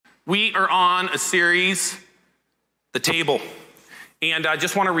We are on a series, The Table. And I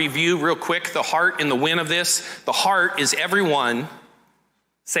just want to review real quick the heart and the win of this. The heart is everyone,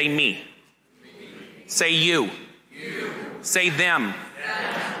 say me. Say you. Say them.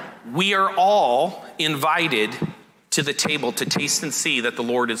 We are all invited to the table to taste and see that the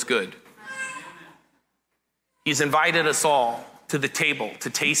Lord is good. He's invited us all to the table to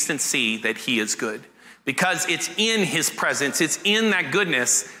taste and see that he is good. Because it's in his presence, it's in that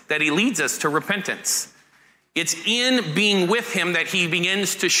goodness that he leads us to repentance. It's in being with him that he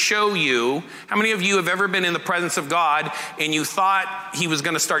begins to show you. How many of you have ever been in the presence of God and you thought he was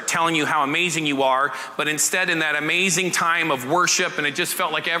going to start telling you how amazing you are, but instead in that amazing time of worship, and it just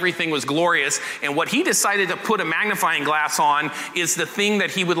felt like everything was glorious, and what he decided to put a magnifying glass on is the thing that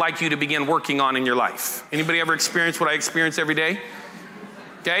he would like you to begin working on in your life. Anybody ever experience what I experience every day?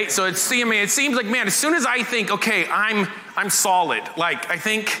 Okay, so it seems like, man, as soon as I think, okay, I'm solid, like I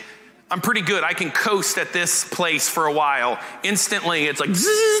think I'm pretty good, I can coast at this place for a while, instantly it's like,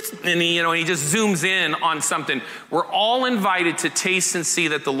 zzz, and he just zooms in on something. We're all invited to taste and see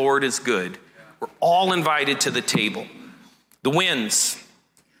that the Lord is good. We're all invited to the table. The wins.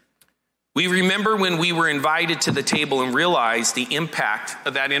 We remember when we were invited to the table and realized the impact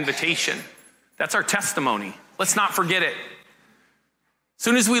of that invitation. That's our testimony. Let's not forget it. As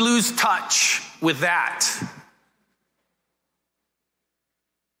soon as we lose touch with that,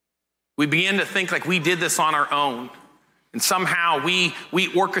 we begin to think like we did this on our own. And somehow we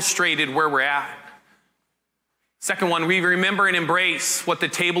orchestrated where we're at. Second one, we remember and embrace what the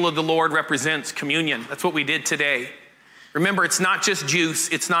table of the Lord represents, communion. That's what we did today. Remember, it's not just juice.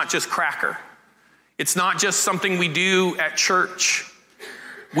 It's not just cracker. It's not just something we do at church.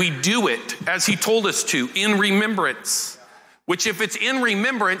 We do it, as he told us to, in remembrance. Which if it's in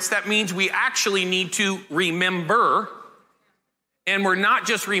remembrance, that means we actually need to remember. And we're not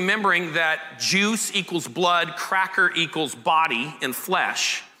just remembering that juice equals blood, cracker equals body and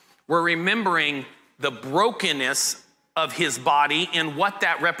flesh. We're remembering the brokenness of his body and what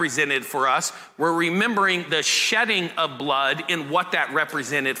that represented for us. We're remembering the shedding of blood and what that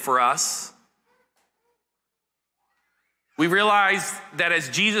represented for us. We realize that as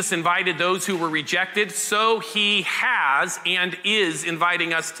Jesus invited those who were rejected, so he has and is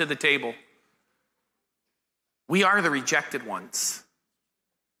inviting us to the table. We are the rejected ones.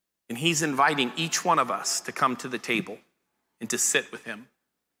 And he's inviting each one of us to come to the table and to sit with him.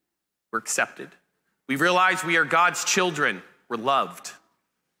 We're accepted. We realize we are God's children. We're loved.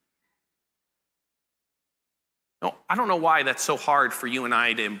 No, I don't know why that's so hard for you and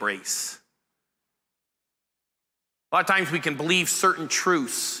I to embrace. A lot of times we can believe certain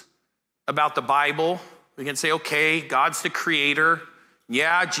truths about the Bible. We can say, okay, God's the creator.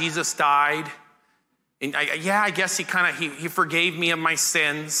 Yeah, Jesus died. And I guess he forgave me of my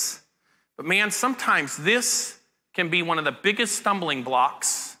sins. But man, sometimes this can be one of the biggest stumbling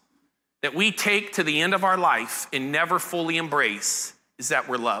blocks that we take to the end of our life and never fully embrace, is that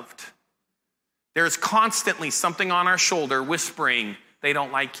we're loved. There's constantly something on our shoulder whispering, they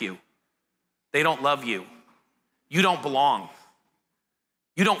don't like you. They don't love you. You don't belong.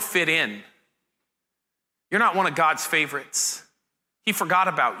 You don't fit in. You're not one of God's favorites. He forgot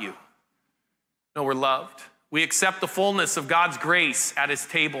about you. No, we're loved. We accept the fullness of God's grace at his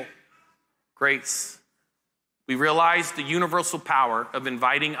table. Grace. We realize the universal power of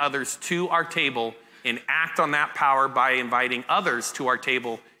inviting others to our table and act on that power by inviting others to our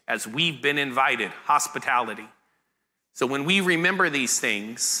table as we've been invited. Hospitality. So when we remember these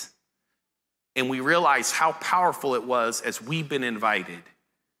things, and we realize how powerful it was as we've been invited,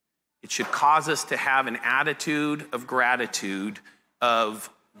 it should cause us to have an attitude of gratitude, of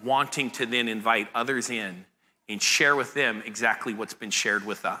wanting to then invite others in and share with them exactly what's been shared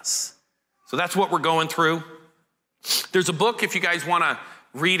with us. So that's what we're going through. There's a book, if you guys want to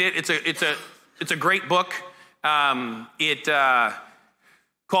read it. It's a great book. Called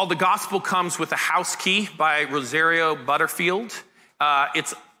The Gospel Comes with a House Key by Rosario Butterfield.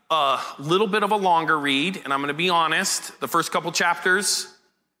 It's a little bit of a longer read, and I'm going to be honest, the first couple chapters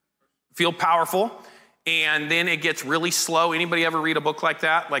feel powerful, and then it gets really slow. Anybody ever read a book like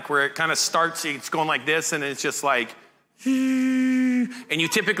that? Like where it kind of starts, it's going like this, and it's just like, and you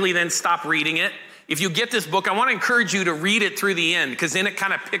typically then stop reading it. If you get this book, I want to encourage you to read it through the end, because then it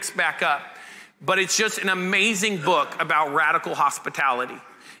kind of picks back up. But it's just an amazing book about radical hospitality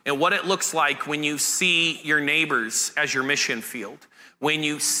and what it looks like when you see your neighbors as your mission field. When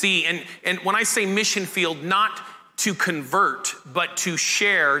you see, and when I say mission field, not to convert, but to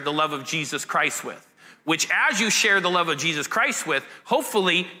share the love of Jesus Christ with. which as you share the love of Jesus Christ with,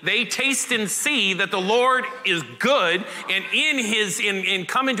 hopefully they taste and see that the Lord is good, and in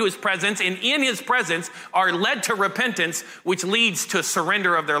come into his presence, and in his presence are led to repentance, which leads to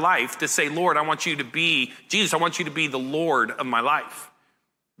surrender of their life to say, Lord, I want you to be, Jesus, I want you to be the Lord of my life.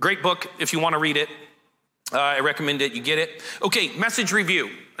 Great book if you want to read it. I recommend it. You get it. Okay, message review.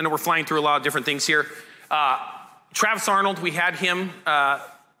 I know we're flying through a lot of different things here. Travis Arnold, we had him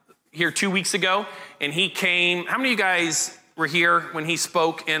here 2 weeks ago, and he came. How many of you guys were here when he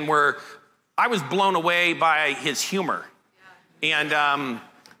spoke and I was blown away by his humor and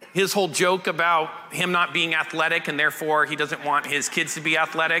his whole joke about him not being athletic and therefore he doesn't want his kids to be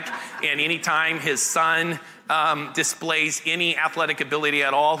athletic. And anytime his son displays any athletic ability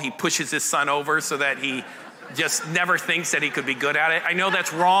at all, he pushes his son over so that he just never thinks that he could be good at it. I know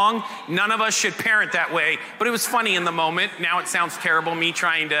that's wrong. None of us should parent that way, but it was funny in the moment. Now it sounds terrible, me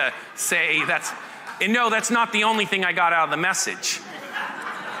trying to say that's not the only thing I got out of the message.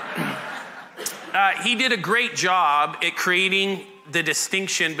 He did a great job at creating the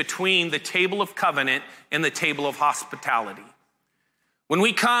distinction between the table of covenant and the table of hospitality. When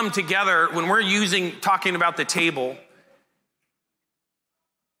we come together, when we're talking about the table,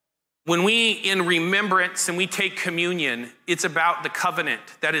 when we, in remembrance, and we take communion, it's about the covenant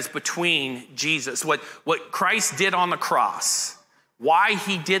that is between Jesus, what Christ did on the cross, why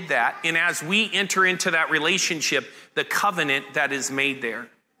he did that, and as we enter into that relationship, the covenant that is made there.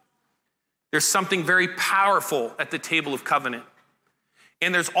 There's something very powerful at the table of covenant,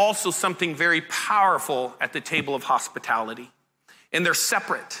 and there's also something very powerful at the table of hospitality, and they're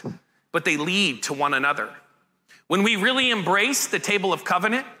separate, but they lead to one another. When we really embrace the table of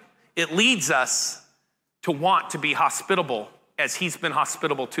covenant, it leads us to want to be hospitable as he's been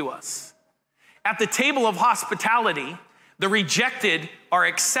hospitable to us. At the table of hospitality, the rejected are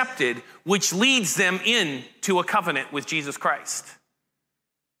accepted, which leads them into a covenant with Jesus Christ.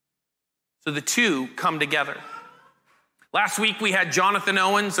 So the two come together. Last week we had Jonathan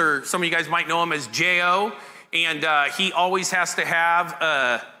Owens, or some of you guys might know him as J.O., and he always has to have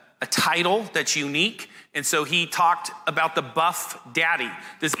a title that's unique. And so he talked about the Buff Daddy.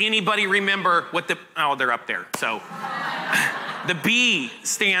 Does anybody remember what they're up there. So the B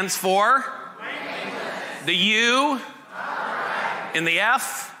stands for the U and the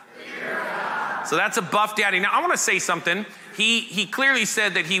F. So that's a Buff Daddy. Now I want to say something. He clearly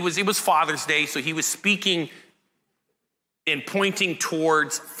said that it was Father's Day, so he was speaking and pointing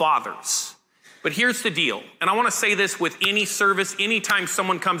towards fathers. But here's the deal, and I want to say this with any service, anytime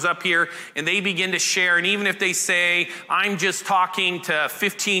someone comes up here and they begin to share, and even if they say, I'm just talking to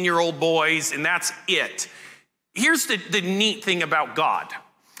 15-year-old boys and that's it. Here's the neat thing about God,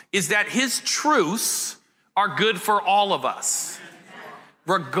 is that his truths are good for all of us.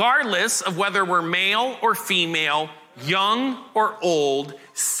 Regardless of whether we're male or female, young or old,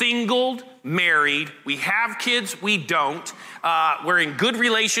 singled, married, we have kids, we don't, we're in good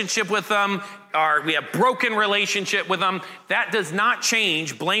relationship with them, or we have broken relationship with them, that does not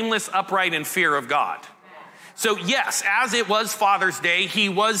change blameless, upright, and fear of God. So yes, as it was Father's Day, he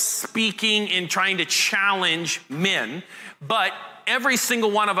was speaking and trying to challenge men, but every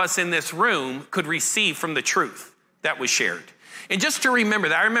single one of us in this room could receive from the truth that was shared. And just to remember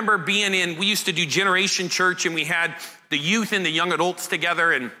that, I remember we used to do Generation Church, and we had the youth and the young adults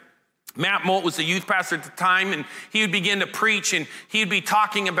together, and Matt Molt was the youth pastor at the time, and he would begin to preach, and he'd be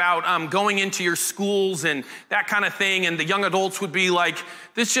talking about going into your schools and that kind of thing, and the young adults would be like,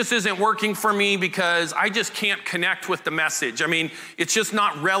 this just isn't working for me because I just can't connect with the message. I mean, it's just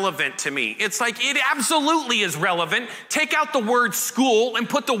not relevant to me. It's like, it absolutely is relevant. Take out the word school and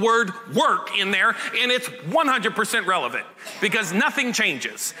put the word work in there, and it's 100% relevant because nothing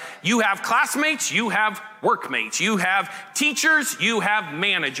changes. You have classmates, you have workmates, you have teachers, you have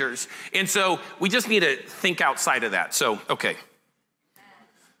managers. And so we just need to think outside of that. So, okay.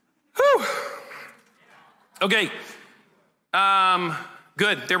 Whew. Okay.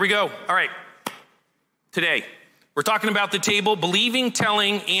 Good. There we go. All right. Today, we're talking about the table, believing,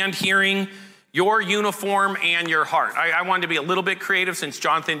 telling, and hearing, your uniform and your heart. I wanted to be a little bit creative since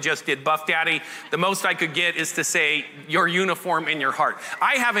Jonathan just did Buff Daddy. The most I could get is to say your uniform and your heart.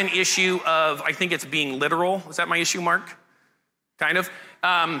 I have an issue of, I think it's being literal. Is that my issue, Mark? Kind of.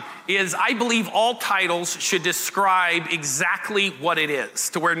 Is I believe all titles should describe exactly what it is,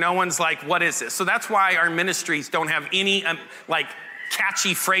 to where no one's like, what is this? So that's why our ministries don't have any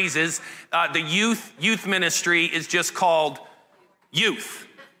catchy phrases. The youth ministry is just called youth.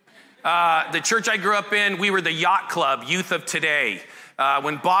 The church I grew up in, we were the Yacht Club, Youth of Today.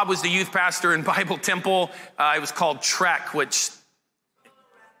 When Bob was the youth pastor in Bible Temple, it was called Trek, which,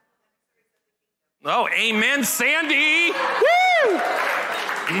 Oh, amen, Sandy. Woo!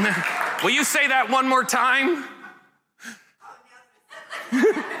 Will you say that one more time?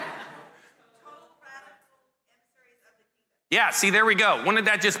 Yeah, see, there we go. Wouldn't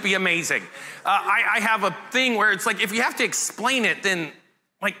that just be amazing? I have a thing where it's like, if you have to explain it, then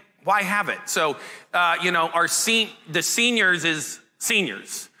like, why have it? So, the seniors is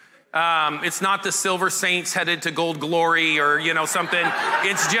seniors. It's not the Silver Saints headed to Gold Glory or, something.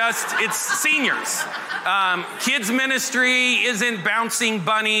 It's seniors. Kids ministry isn't bouncing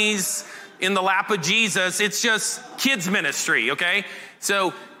bunnies in the lap of Jesus. It's just kids ministry, okay?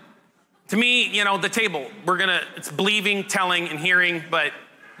 So to me, the table, it's believing, telling, and hearing, but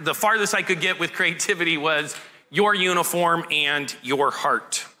the farthest I could get with creativity was your uniform and your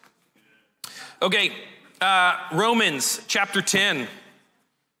heart. Okay, Romans chapter 10,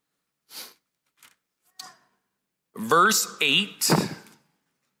 verse 8.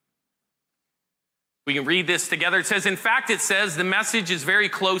 We can read this together. It says, the message is very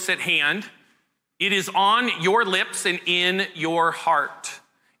close at hand. It is on your lips and in your heart.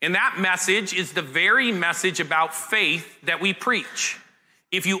 And that message is the very message about faith that we preach.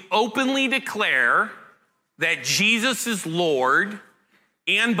 If you openly declare that Jesus is Lord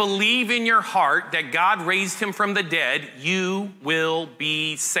and believe in your heart that God raised him from the dead, you will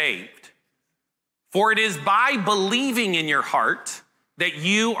be saved. For it is by believing in your heart that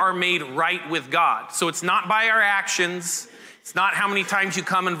you are made right with God. So it's not by our actions. It's not how many times you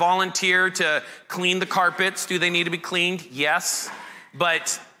come and volunteer to clean the carpets. Do they need to be cleaned? Yes.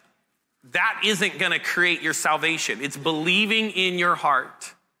 But that isn't going to create your salvation. It's believing in your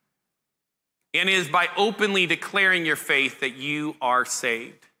heart. And it is by openly declaring your faith that you are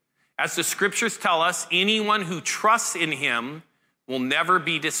saved. As the scriptures tell us, anyone who trusts in him will never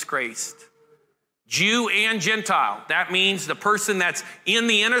be disgraced. Jew and Gentile. That means the person that's in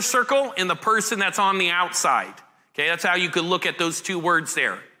the inner circle and the person that's on the outside. Okay, that's how you could look at those two words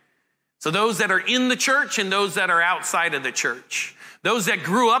there. So those that are in the church and those that are outside of the church. Those that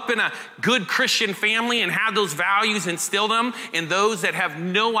grew up in a good Christian family and had those values instilled in them, and those that have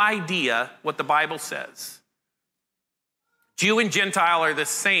no idea what the Bible says. Jew and Gentile are the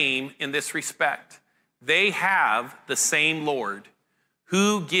same in this respect. They have the same Lord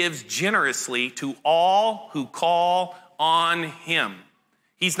who gives generously to all who call on him.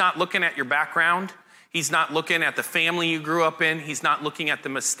 He's not looking at your background. He's not looking at the family you grew up in. He's not looking at the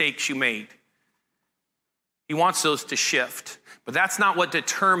mistakes you made. He wants those to shift. But that's not what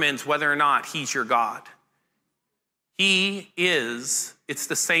determines whether or not he's your God. It's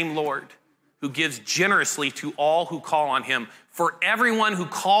the same Lord who gives generously to all who call on him. For everyone who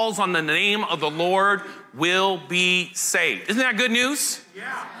calls on the name of the Lord will be saved. Isn't that good news?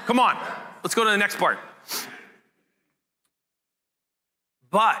 Yeah. Come on, let's go to the next part.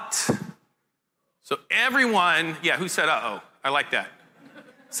 But, so everyone, who said uh-oh? I like that.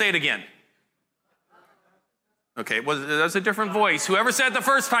 Say it again. Okay, that's a different voice. Whoever said it the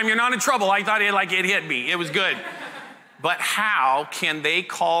first time, you're not in trouble. I thought it hit me. It was good. But how can they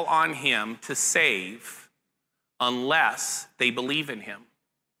call on him to save unless they believe in him?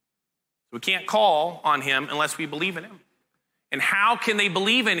 We can't call on him unless we believe in him. And how can they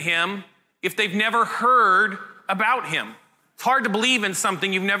believe in him if they've never heard about him? It's hard to believe in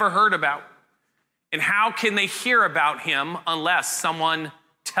something you've never heard about. And how can they hear about him unless someone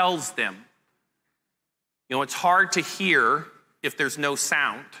tells them? It's hard to hear if there's no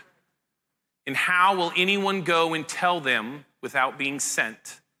sound. And how will anyone go and tell them without being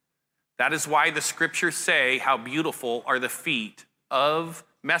sent? That is why the scriptures say how beautiful are the feet of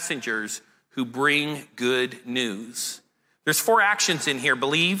messengers who bring good news. There's 4 actions in here: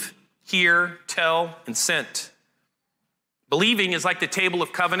 believe, hear, tell, and sent. Believing is like the table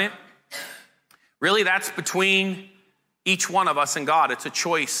of covenant. Really, that's between each one of us and God. It's a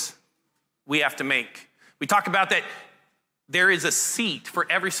choice we have to make. We talk about that there is a seat for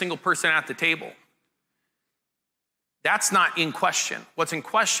every single person at the table. That's not in question. What's in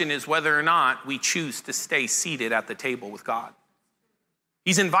question is whether or not we choose to stay seated at the table with God.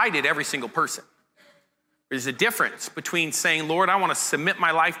 He's invited every single person. There's a difference between saying, Lord, I want to submit my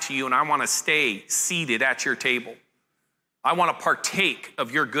life to you and I want to stay seated at your table. I want to partake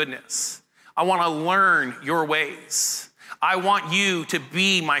of your goodness. I want to learn your ways. I want you to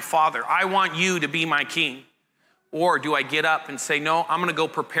be my father. I want you to be my king. Or do I get up and say, no, I'm going to go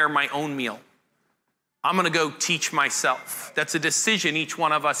prepare my own meal. I'm going to go teach myself. That's a decision each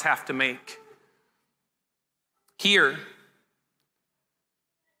one of us have to make. Here,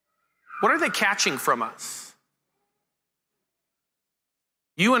 what are they catching from us?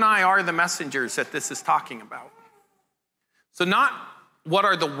 You and I are the messengers that this is talking about. So not what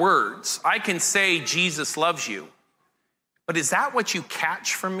are the words? I can say Jesus loves you, but is that what you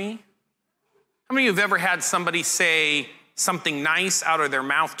catch from me? How many of you have ever had somebody say something nice out of their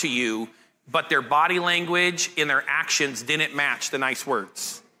mouth to you, but their body language and their actions didn't match the nice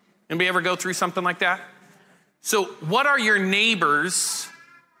words? Anybody ever go through something like that? So what are your neighbors?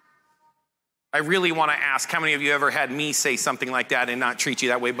 I really want to ask, how many of you ever had me say something like that and not treat you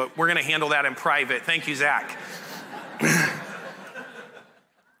that way? But we're going to handle that in private. Thank you, Zach.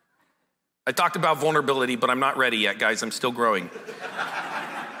 I talked about vulnerability, but I'm not ready yet, guys. I'm still growing.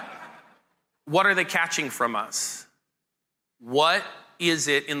 What are they catching from us? What is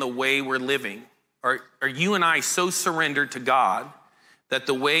it in the way we're living? Are you and I so surrendered to God that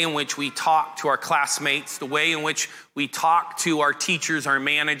the way in which we talk to our classmates, the way in which we talk to our teachers, our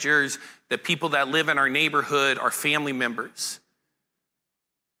managers, the people that live in our neighborhood, our family members,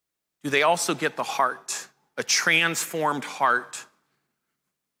 do they also get the heart, a transformed heart?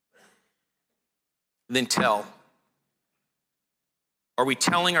 Then tell. Are we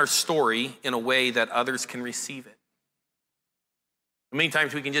telling our story in a way that others can receive it? Many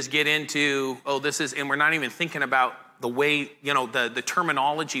times we can just get into, and we're not even thinking about the way, the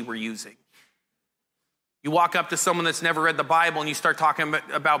terminology we're using. You walk up to someone that's never read the Bible and you start talking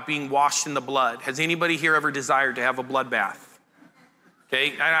about being washed in the blood. Has anybody here ever desired to have a blood bath?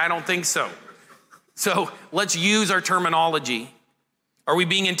 Okay, I don't think so. So let's use our terminology. Are we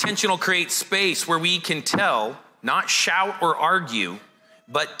being intentional, create space where we can tell, not shout or argue,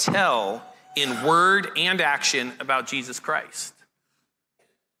 but tell in word and action about Jesus Christ?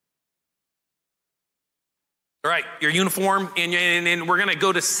 All right, your uniform, and we're going to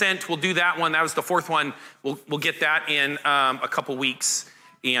go to Sent. We'll do that one. That was the fourth one. We'll get that in a couple weeks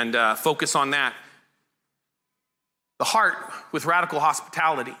and focus on that. The heart with radical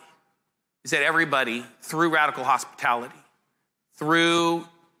hospitality is that everybody, through radical hospitality, through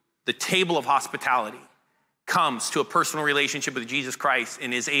the table of hospitality, comes to a personal relationship with Jesus Christ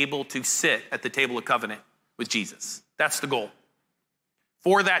and is able to sit at the table of covenant with Jesus. That's the goal.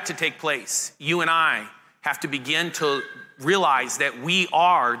 For that to take place, you and I have to begin to realize that we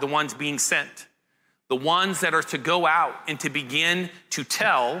are the ones being sent, the ones that are to go out and to begin to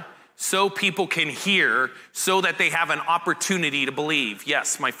tell so people can hear, so that they have an opportunity to believe.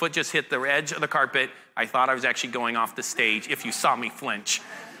 Yes, my foot just hit the edge of the carpet. I thought I was actually going off the stage if you saw me flinch.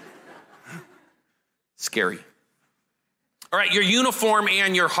 Scary. All right, your uniform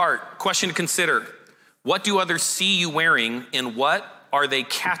and your heart. Question to consider. What do others see you wearing, and what are they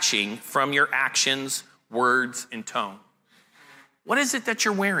catching from your actions, words, and tone? What is it that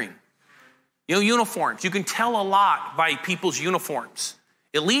you're wearing? Uniforms. You can tell a lot by people's uniforms.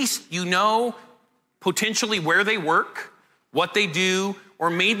 At least you know potentially where they work, what they do, or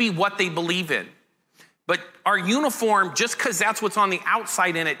maybe what they believe in. But our uniform, just because that's what's on the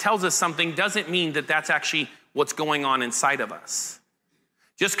outside and it tells us something, doesn't mean that that's actually what's going on inside of us.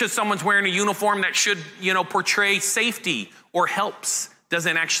 Just because someone's wearing a uniform that should, portray safety or helps,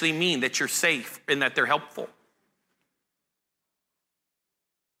 doesn't actually mean that you're safe and that they're helpful.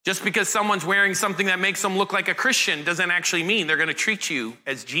 Just because someone's wearing something that makes them look like a Christian doesn't actually mean they're going to treat you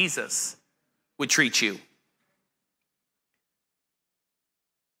as Jesus would treat you.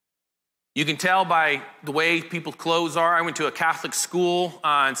 You can tell by the way people's clothes are. I went to a Catholic school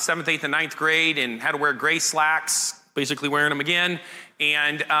in 7th, 8th, and 9th grade and had to wear gray slacks, basically wearing them again,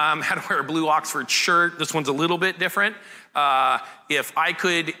 and had to wear a blue Oxford shirt. This one's a little bit different. If I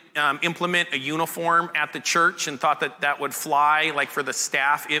could implement a uniform at the church and thought that would fly, like for the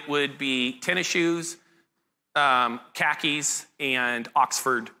staff, it would be tennis shoes, khakis, and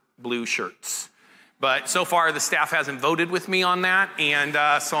Oxford blue shirts. But so far, the staff hasn't voted with me on that, and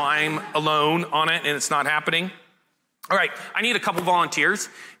so I'm alone on it, and it's not happening. All right, I need a couple volunteers,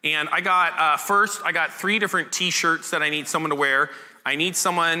 and I got 3 different T-shirts that I need someone to wear. I need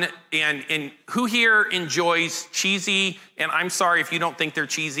someone, and who here enjoys cheesy, and I'm sorry if you don't think they're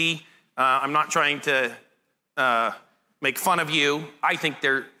cheesy. I'm not trying to make fun of you. I think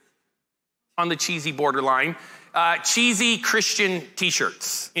they're on the cheesy borderline. Cheesy Christian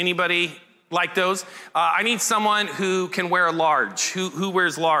T-shirts. Anybody like those? I need someone who can wear a large. Who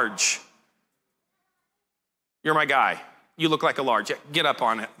wears large? You're my guy. You look like a large. Get up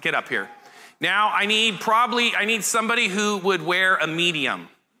on it. Get up here. Now, I need somebody who would wear a medium.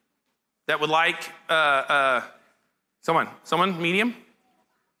 That would like, someone, medium?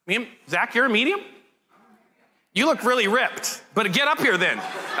 Medium? Zach, you're a medium? You look really ripped, but get up here then.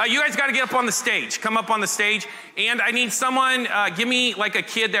 You guys got to get up on the stage. Come up on the stage. And I need someone, give me like a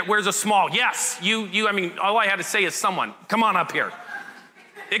kid that wears a small. Yes, all I had to say is someone. Come on up here.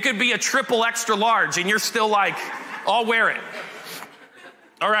 It could be a triple extra large and you're still like, I'll wear it.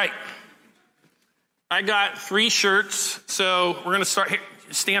 All right. I got 3 shirts, so we're going to start here.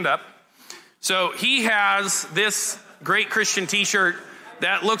 Stand up. So he has this great Christian t-shirt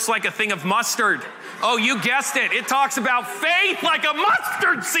that looks like a thing of mustard. Oh, you guessed it. It talks about faith like a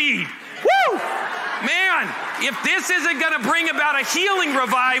mustard seed. Woo! Man, if this isn't going to bring about a healing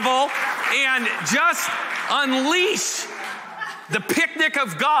revival and just unleash the picnic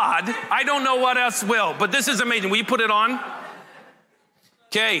of God, I don't know what else will. But this is amazing. Will you put it on?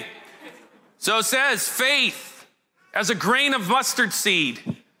 Okay. So it says faith as a grain of mustard seed.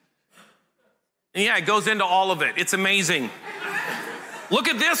 And yeah, it goes into all of it. It's amazing. Look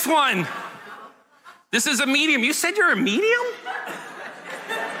at this one. This is a medium. You said you're a medium?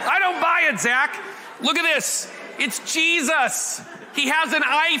 I don't buy it, Zach. Look at this. It's Jesus. He has an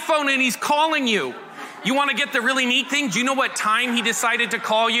iPhone and he's calling you. You want to get the really neat thing? Do you know what time he decided to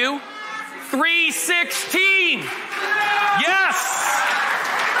call you? 3:16. Yes.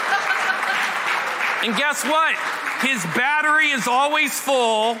 And guess what? His battery is always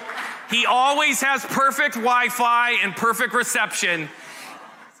full. He always has perfect Wi-Fi and perfect reception.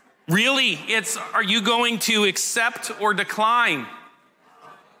 Really, it's, are you going to accept or decline?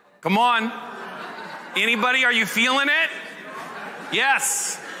 Come on. Anybody, are you feeling it?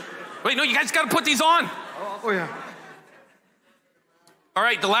 Yes. Wait, no, you guys got to put these on. Oh, yeah. All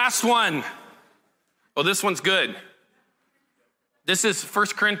right, the last one. Oh, this one's good. This is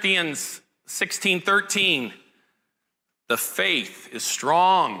 1 Corinthians 16:13. The faith is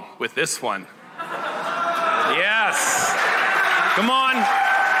strong with this one. Yes. Come on.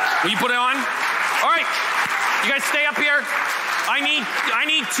 Will you put it on? All right. You guys stay up here. I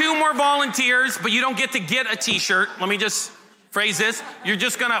need 2 more volunteers, but you don't get to get a t-shirt. Let me just phrase this. You're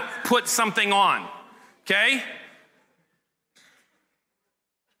just going to put something on. Okay?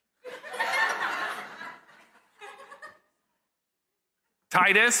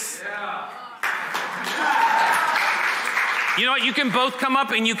 Titus. Yeah. You know what? You can both come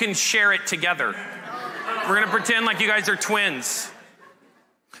up and you can share it together. We're going to pretend like you guys are twins.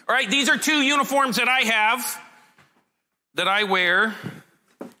 All right, these are 2 uniforms that I have, that I wear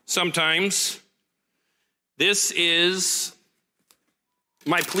sometimes. This is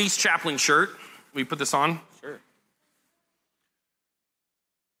my police chaplain shirt. Will you put this on? Sure.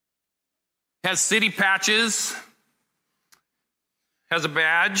 Has city patches. Has a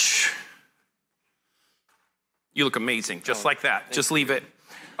badge. You look amazing, just like that. Just leave it.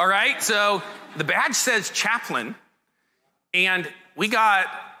 All right, so the badge says chaplain, and we got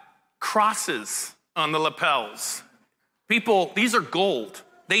crosses on the lapels. People, these are gold.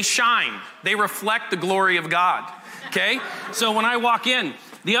 They shine. They reflect the glory of God, okay? So when I walk in,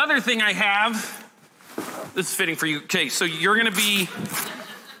 the other thing I have, this is fitting for you. Okay, so you're gonna be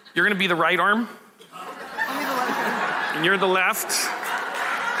the right arm, and you're the left.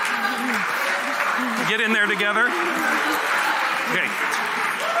 Get in there together. Okay.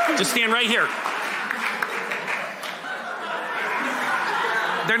 Just stand right here.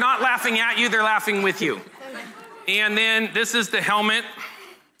 They're not laughing at you, they're laughing with you. And then this is the helmet.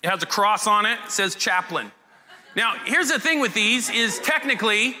 It has a cross on it. It says chaplain. Now, here's the thing with these is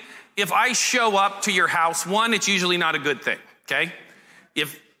technically, if I show up to your house, one, it's usually not a good thing, okay?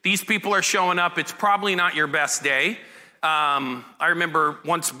 If these people are showing up, it's probably not your best day. I remember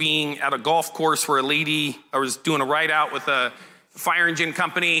once being at a golf course where I was doing a ride out with a fire engine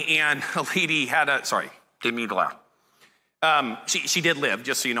company, and a lady had didn't mean to laugh. She did live,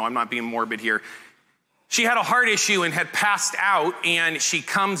 just so you know, I'm not being morbid here. She had a heart issue and had passed out, and she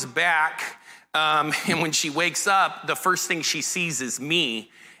comes back, and when she wakes up, the first thing she sees is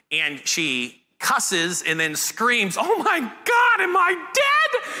me, and she cusses and then screams, "Oh my God, am I dead?"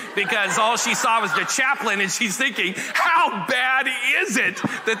 Because all she saw was the chaplain, and she's thinking, how bad is it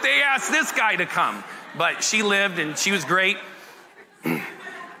that they asked this guy to come? But she lived, and she was great.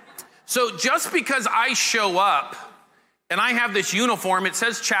 So just because I show up and I have this uniform, it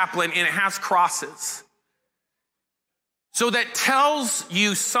says chaplain, and it has crosses. So that tells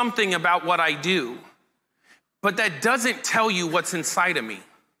you something about what I do, but that doesn't tell you what's inside of me.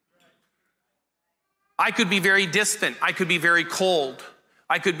 I could be very distant. I could be very cold.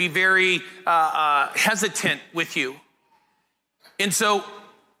 I could be very hesitant with you. And so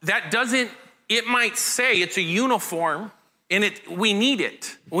it might say it's a uniform, and we need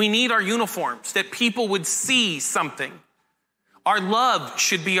it. We need our uniforms, that people would see something. Our love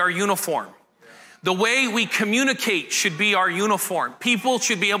should be our uniform. The way we communicate should be our uniform. People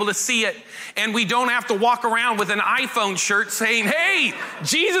should be able to see it. And we don't have to walk around with an iPhone shirt saying, "Hey,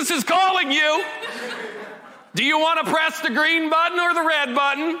 Jesus is calling you. Do you want to press the green button or the red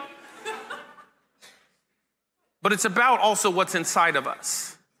button?" but it's about also what's inside of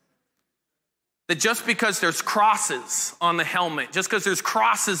us. That just because there's crosses on the helmet, just because there's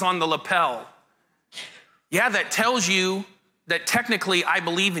crosses on the lapel, yeah, that tells you that technically I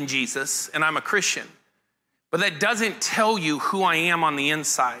believe in Jesus and I'm a Christian, but that doesn't tell you who I am on the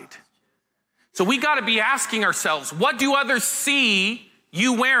inside. So we got to be asking ourselves, what do others see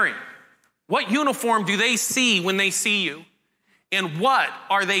you wearing? What uniform do they see when they see you? And what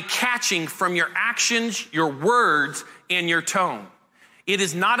are they catching from your actions, your words, and your tone? It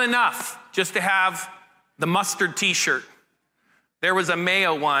is not enough just to have the mustard t-shirt. There was a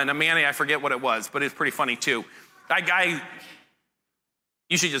Mayo one, a Manny, I forget what it was, but it's pretty funny too. That guy,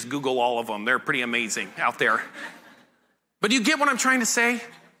 you should just Google all of them. They're pretty amazing out there. But you get what I'm trying to say?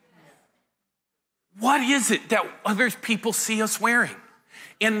 What is it that other people see us wearing?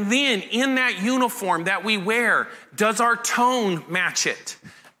 And then in that uniform that we wear, does our tone match it?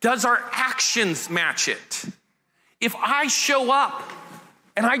 Does our actions match it? If I show up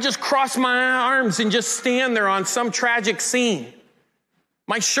and I just cross my arms and just stand there on some tragic scene,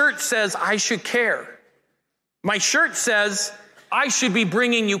 my shirt says I should care. My shirt says I should be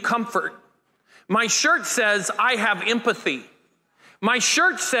bringing you comfort. My shirt says I have empathy. My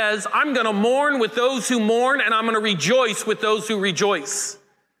shirt says I'm going to mourn with those who mourn and I'm going to rejoice with those who rejoice.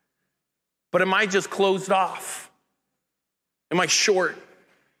 But am I just closed off? Am I short?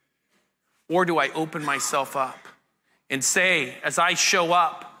 Or do I open myself up and say, as I show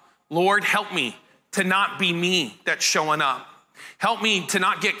up, Lord, help me to not be me that's showing up. Help me to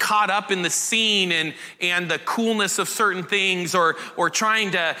not get caught up in the scene and the coolness of certain things or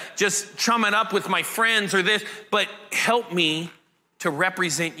trying to just chum it up with my friends or this, but help me to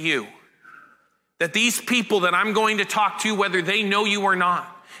represent you. That these people that I'm going to talk to, whether they know you or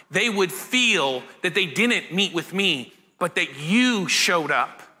not, they would feel that they didn't meet with me, but that you showed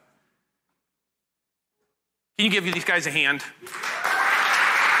up. Can you give these guys a hand?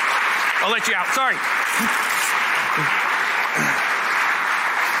 I'll let you out, sorry.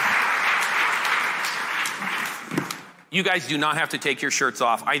 You guys do not have to take your shirts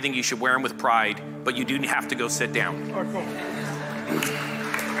off. I think you should wear them with pride, but you do have to go sit down. Oh, cool.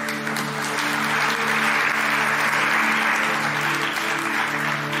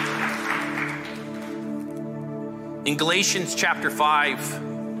 In Galatians chapter 5,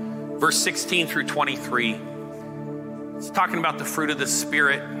 verse 16 through 23, it's talking about the fruit of the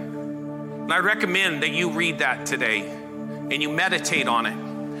Spirit. And I recommend that you read that today and you meditate on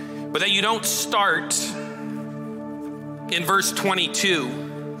it, but that you don't start in verse 22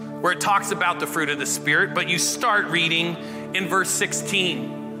 where it talks about the fruit of the Spirit, but you start reading in verse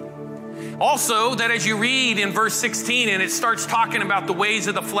 16. Also, that as you read in verse 16 and it starts talking about the ways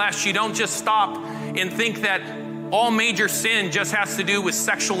of the flesh, you don't just stop and think that all major sin just has to do with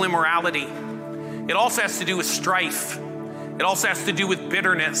sexual immorality. It also has to do with strife. It also has to do with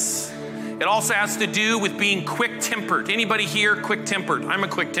bitterness. It also has to do with being quick-tempered. Anybody here quick-tempered? I'm a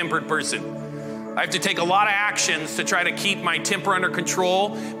quick-tempered person. I have to take a lot of actions to try to keep my temper under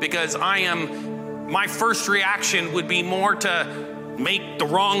control because my first reaction would be more to make the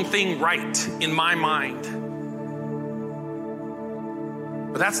wrong thing right in my mind.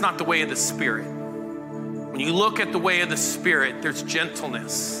 But that's not the way of the Spirit. When you look at the way of the Spirit, there's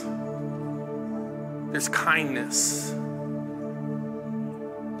gentleness. There's kindness.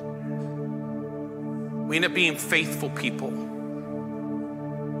 We end up being faithful people.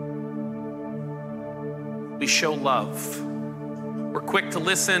 We show love. We're quick to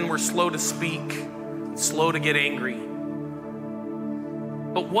listen. We're slow to speak. Slow to get angry.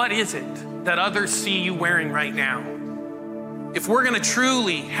 But what is it that others see you wearing right now? If we're going to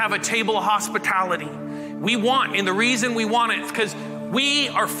truly have a table of hospitality, and the reason we want it is because we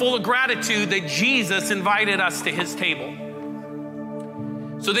are full of gratitude that Jesus invited us to his table.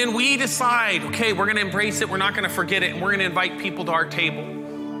 So then we decide, okay, we're going to embrace it. We're not going to forget it. And we're going to invite people to our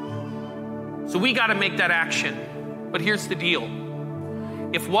table. So we got to make that action. But here's the deal.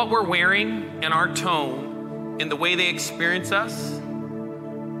 If what we're wearing and our tone and the way they experience us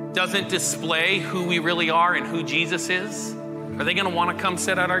doesn't display who we really are and who Jesus is, are they going to want to come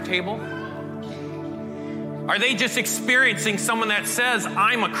sit at our table? Are they just experiencing someone that says,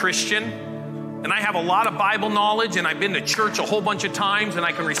 I'm a Christian and I have a lot of Bible knowledge and I've been to church a whole bunch of times and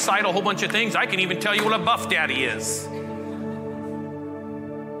I can recite a whole bunch of things. I can even tell you what a buff daddy is.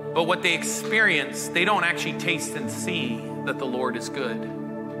 But what they experience, they don't actually taste and see that the Lord is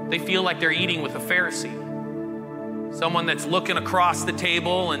good. They feel like they're eating with a Pharisee. Someone that's looking across the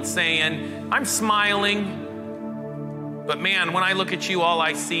table and saying, I'm smiling, but man, when I look at you, all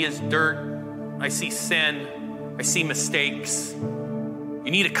I see is dirt. I see sin. I see mistakes.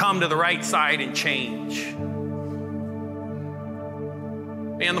 You need to come to the right side and change.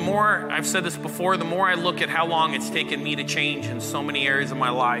 Man, the more, I've said this before, the more I look at how long it's taken me to change in so many areas of my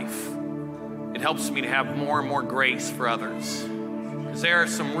life, it helps me to have more and more grace for others. Because there are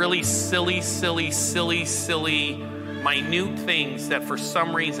some really silly, minute things that for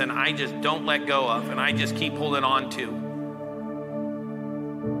some reason I just don't let go of and I just keep holding on to.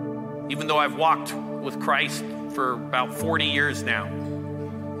 Even though I've walked with Christ for about 40 years now.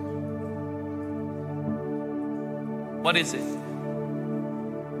 What is it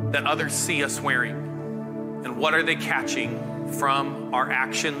that others see us wearing? And what are they catching from our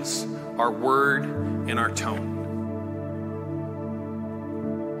actions, our word, and our tone?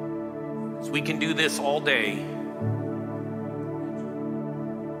 So we can do this all day,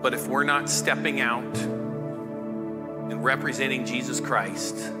 but if we're not stepping out and representing Jesus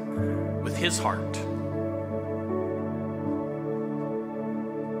Christ with his heart,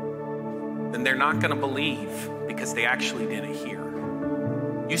 then they're not going to believe because they actually didn't hear.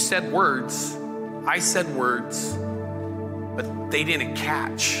 You said words, I said words, but they didn't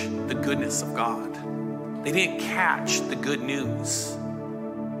catch the goodness of God. They didn't catch the good news.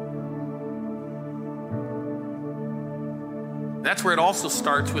 That's where it also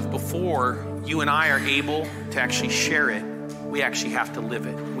starts with, before you and I are able to actually share it, we actually have to live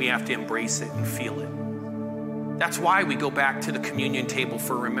it. We have to embrace it and feel it. That's why we go back to the communion table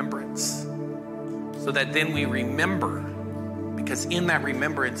for remembrance. So that then we remember, because in that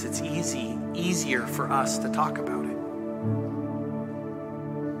remembrance, it's easier for us to talk about it.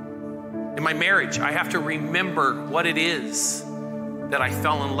 In my marriage, I have to remember what it is that I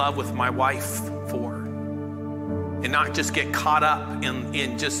fell in love with my wife for, and not just get caught up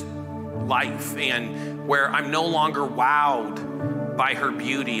in just life, and where I'm no longer wowed by her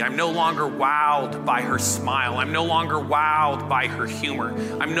beauty. I'm no longer wowed by her smile. I'm no longer wowed by her humor.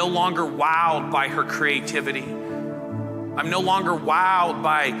 I'm no longer wowed by her creativity. I'm no longer wowed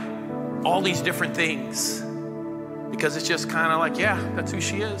by all these different things, because it's just kind of like, yeah, that's who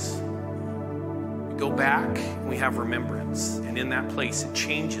she is. We go back and we have remembrance, and in that place it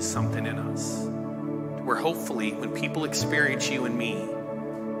changes something in us, where hopefully when people experience you and me,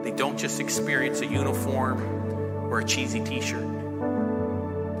 they don't just experience a uniform or a cheesy t-shirt.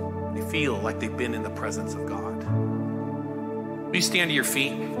 They feel like they've been in the presence of God. Will you stand to your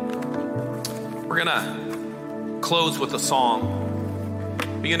feet? We're gonna close with a song.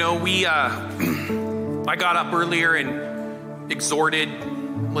 You know, I got up earlier and exhorted.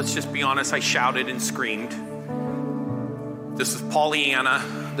 Let's just be honest, I shouted and screamed. This is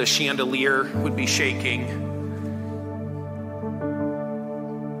Pollyanna. The chandelier would be shaking.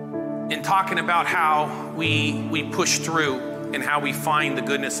 And talking about how we push through, and how we find the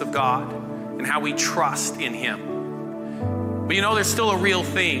goodness of God, and how we trust in him. But you know, there's still a real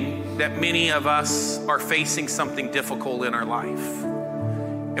thing that many of us are facing something difficult in our life.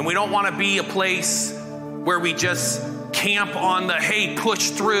 And we don't want to be a place where we just camp on the, hey, push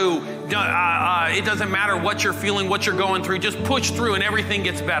through. It doesn't matter what you're feeling, what you're going through, just push through and everything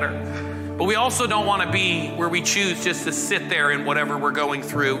gets better. But we also don't want to be where we choose just to sit there in whatever we're going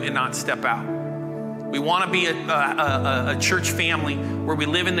through and not step out. We want to be a church family where we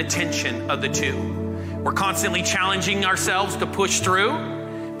live in the tension of the two. We're constantly challenging ourselves to push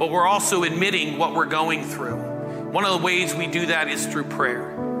through, but we're also admitting what we're going through. One of the ways we do that is through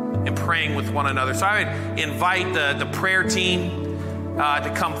prayer and praying with one another. So I would invite the prayer team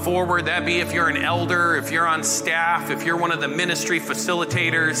to come forward. That'd be if you're an elder, if you're on staff, if you're one of the ministry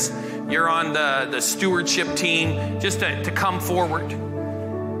facilitators, you're on the stewardship team, just to come forward.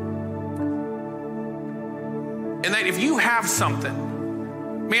 And that if you have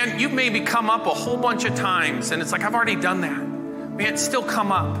something, man, you've maybe come up a whole bunch of times and it's like, I've already done that. Man, still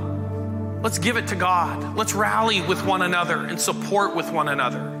come up. Let's give it to God. Let's rally with one another and support with one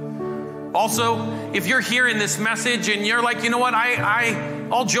another. Also, if you're hearing this message and you're like, you know what, I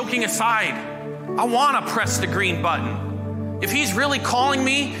all joking aside, I want to press the green button. If he's really calling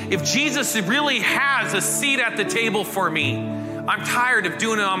me, if Jesus really has a seat at the table for me, I'm tired of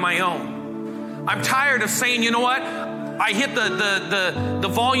doing it on my own. I'm tired of saying, you know what, I hit the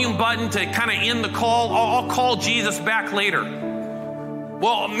volume button to kind of end the call. I'll call Jesus back later.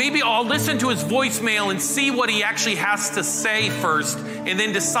 Well, maybe I'll listen to his voicemail and see what he actually has to say first, and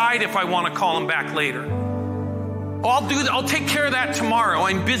then decide if I want to call him back later. I'll take care of that tomorrow.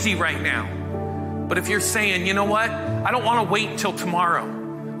 I'm busy right now. But if you're saying, you know what, I don't want to wait until tomorrow.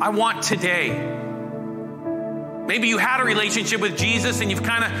 I want today. Maybe you had a relationship with Jesus and you've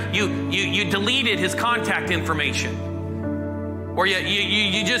kind of, you deleted his contact information. Or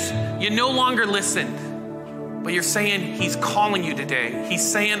you no longer listened. But you're saying he's calling you today. He's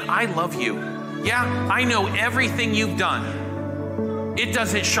saying, I love you. Yeah, I know everything you've done. It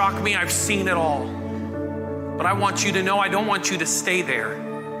doesn't shock me. I've seen it all. But I want you to know I don't want you to stay there.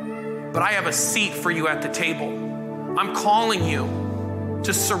 But I have a seat for you at the table. I'm calling you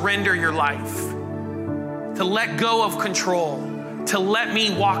to surrender your life, to let go of control, to let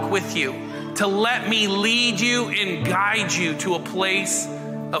me walk with you, to let me lead you and guide you to a place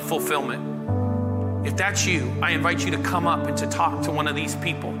of fulfillment. If that's you, I invite you to come up and to talk to one of these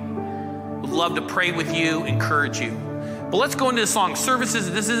people. Would love to pray with you, encourage you. But let's go into the song. Services,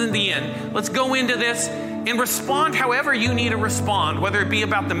 this isn't the end. Let's go into this and respond however you need to respond, whether it be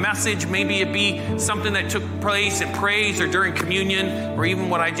about the message, maybe it be something that took place in praise or during communion, or even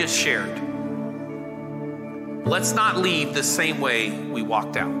what I just shared. Let's not leave the same way we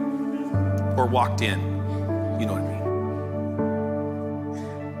walked out or walked in. You know what I mean?